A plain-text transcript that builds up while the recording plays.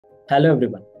Hello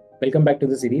everyone, welcome back to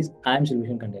the series. I am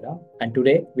Silvishan Kandera and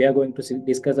today we are going to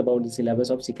discuss about the syllabus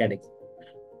of C-CAT exam.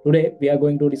 Today we are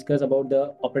going to discuss about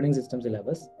the operating system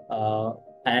syllabus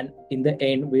and in the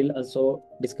end we'll also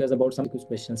discuss about some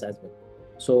questions as well.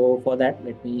 So for that,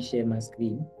 let me share my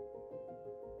screen.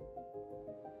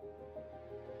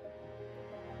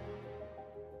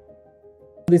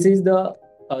 This is the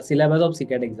syllabus of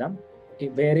C-CAT exam,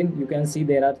 wherein you can see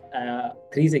there are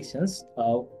three sections,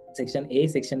 section A,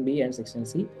 section B and section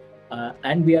C.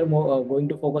 And we are going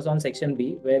to focus on section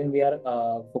B, wherein we are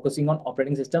focusing on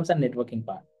operating systems and networking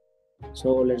part.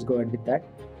 So let's go ahead with that.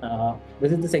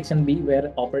 This is the section B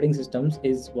where operating systems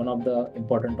is one of the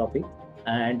important topic.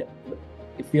 And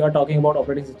if we are talking about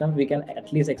operating systems, we can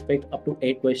at least expect up to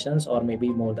 8 questions or maybe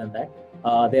more than that.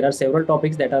 There are several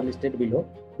topics that are listed below,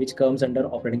 which comes under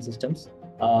operating systems.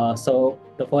 So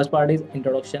the first part is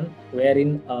introduction,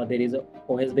 wherein there is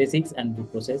OS basics and boot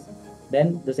process.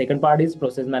 Then the second part is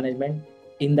process management.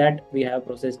 In that we have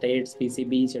process states,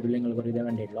 PCB, scheduling algorithm,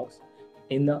 and deadlocks.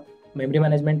 In the memory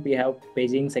management, we have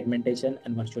paging, segmentation,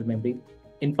 and virtual memory.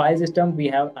 In file system, we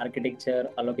have architecture,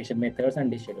 allocation methods, and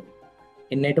disk scheduling.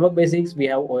 In network basics, we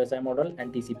have OSI model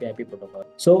and TCP/IP protocol.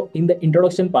 So in the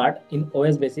introduction part, in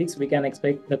OS basics, we can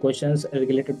expect the questions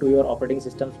related to your operating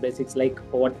systems basics, like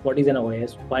what is an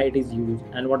OS, why it is used,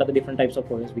 and what are the different types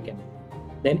of OS we can use.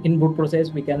 Then in boot process,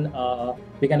 we can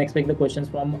expect the questions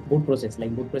from boot process,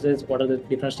 like boot process, what are the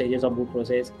different stages of boot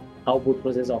process, how boot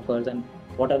process occurs, and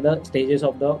what are the stages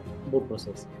of the boot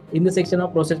process. In the section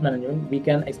of process management, we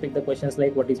can expect the questions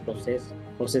like what is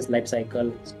process life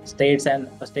cycle, states and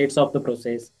states of the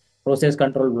process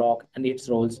control block and its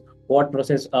roles, what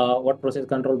process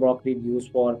control block we use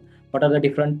for, what are the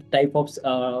different type of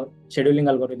scheduling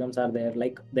algorithms are there,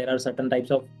 like there are certain types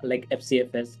of like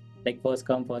FCFS, like first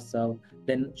come first serve,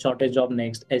 then shortest job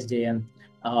next, SJN,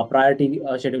 priority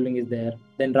scheduling is there,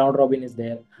 then round robin is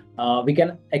there. We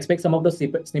can expect some of the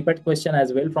snippet question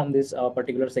as well from this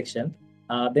particular section.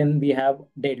 Then we have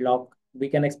deadlock. We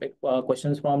can expect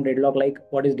questions from deadlock, like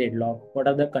what is deadlock, what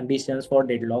are the conditions for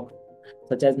deadlock,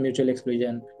 such as mutual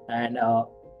exclusion and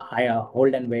higher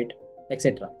hold and wait,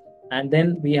 etc. And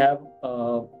then we have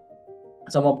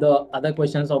some of the other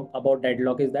questions about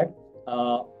deadlock is that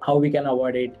how we can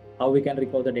avoid it, how we can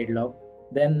recover the deadlock.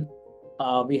 Then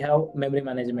we have memory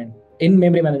management. In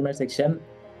memory management section,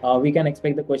 we can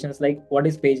expect the questions like what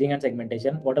is paging and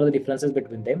segmentation, what are the differences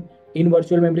between them. In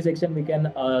virtual memory section, we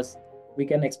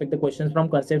can expect the questions from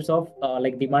concepts of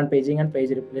like demand paging and page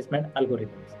replacement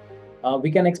algorithms.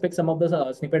 We can expect some of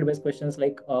the snippet based questions,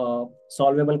 like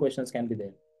solvable questions can be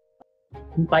there.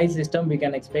 In file system, we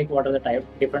can expect what are the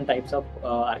different types of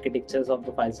architectures of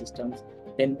the file systems,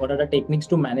 then what are the techniques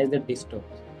to manage the disk storage.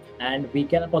 And we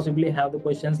can possibly have the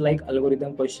questions like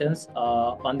algorithm questions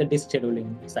on the disk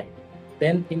scheduling side.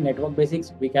 Then in network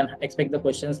basics, we can expect the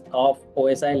questions of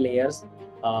OSI layers,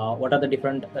 what are the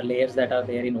different layers that are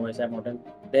there in OSI model.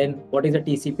 Then what is the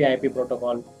TCP/IP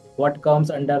protocol, what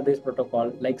comes under this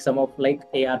protocol, like some of like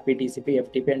ARP, TCP,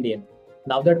 FTP, and DNP.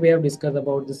 Now that we have discussed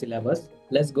about the syllabus,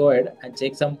 let's go ahead and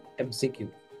check some MCQ.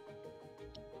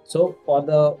 So for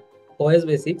the OS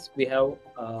basics, we have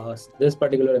this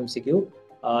particular MCQ.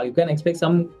 You can expect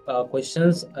some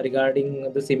questions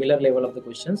regarding the similar level of the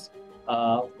questions.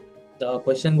 The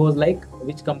question goes like,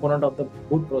 which component of the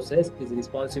boot process is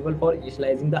responsible for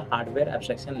initializing the hardware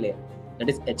abstraction layer, that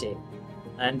is HA.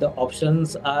 And the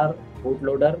options are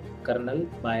bootloader, kernel,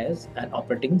 BIOS, and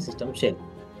operating system shell.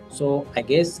 So I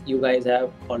guess you guys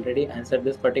have already answered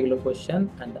this particular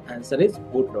question, and the answer is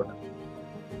bootloader.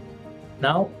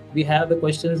 Now we have the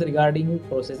questions regarding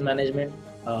process management.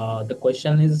 The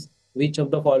question is, which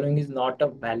of the following is not a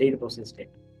valid process state?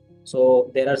 So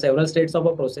there are several states of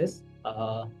a process.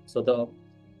 So the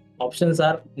options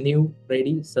are new,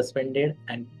 ready, suspended,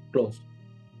 and closed.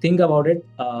 Think about it,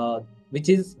 which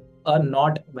is a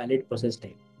not valid process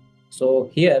state. So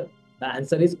here the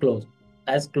answer is closed,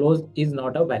 as closed is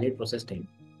not a valid process state.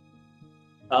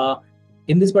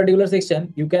 In this particular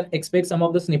section, you can expect some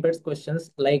of the snippets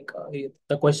questions, like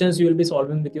the questions you will be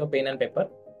solving with your pen and paper.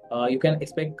 You can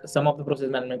expect some of the process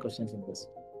management questions in this.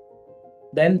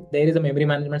 Then there is a memory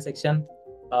management section.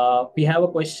 We have a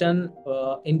question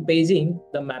in paging,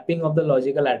 the mapping of the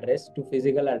logical address to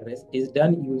physical address is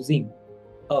done using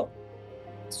a.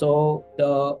 So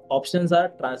the options are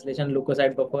translation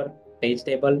leukocyte buffer, page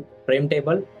table, frame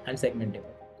table, and segment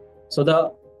table. So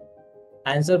the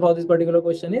answer for this particular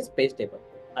question is page table.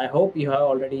 I hope you have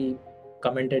already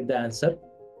commented the answer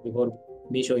before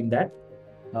me showing that.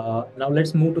 Now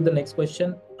let's move to the next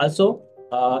question. Also,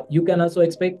 You can also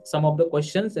expect some of the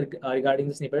questions regarding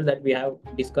the snippets that we have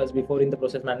discussed before in the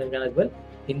process management as well.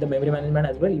 In the memory management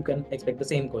as well, you can expect the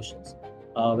same questions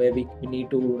where we need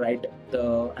to write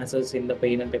the answers in the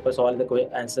pen and paper, solve the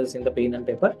answers in the pen and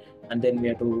paper, and then we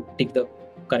have to tick the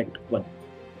correct one.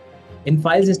 In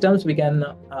file systems, we can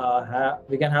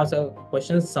have some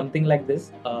questions something like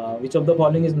this: which of the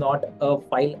following is not a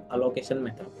file allocation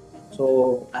method?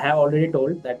 So I have already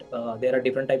told that there are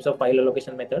different types of file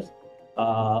allocation methods.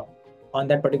 On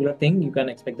that particular thing, you can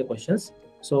expect the questions.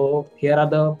 So here are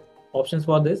the options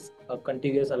for this: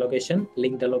 contiguous allocation,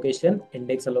 linked allocation,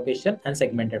 index allocation, and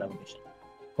segmented allocation.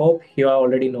 Hope you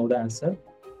already know the answer.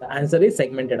 The answer is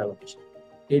segmented allocation.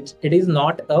 It is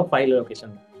not a file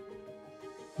allocation.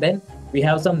 Then we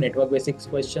have some network basics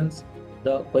questions.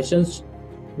 The questions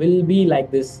will be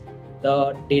like this: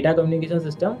 the data communication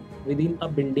system within a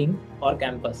building or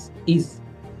campus is.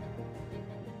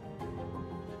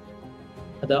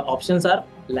 The options are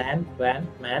LAN, WAN,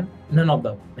 MAN, none of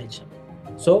them mentioned.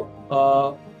 So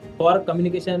for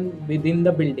communication within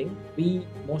the building, we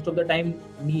most of the time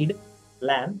need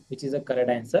LAN, which is a correct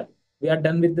answer. We are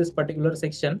done with this particular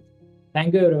section.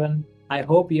 Thank you, everyone. I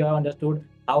hope you have understood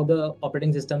how the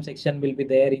operating system section will be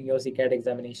there in your C-CAT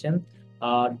examination.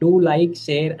 Do like,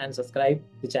 share, and subscribe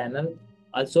the channel.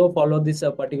 Also follow this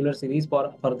particular series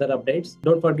for further updates.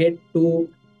 Don't forget to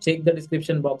check the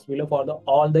description box below for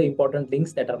all the important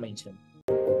links that are mentioned.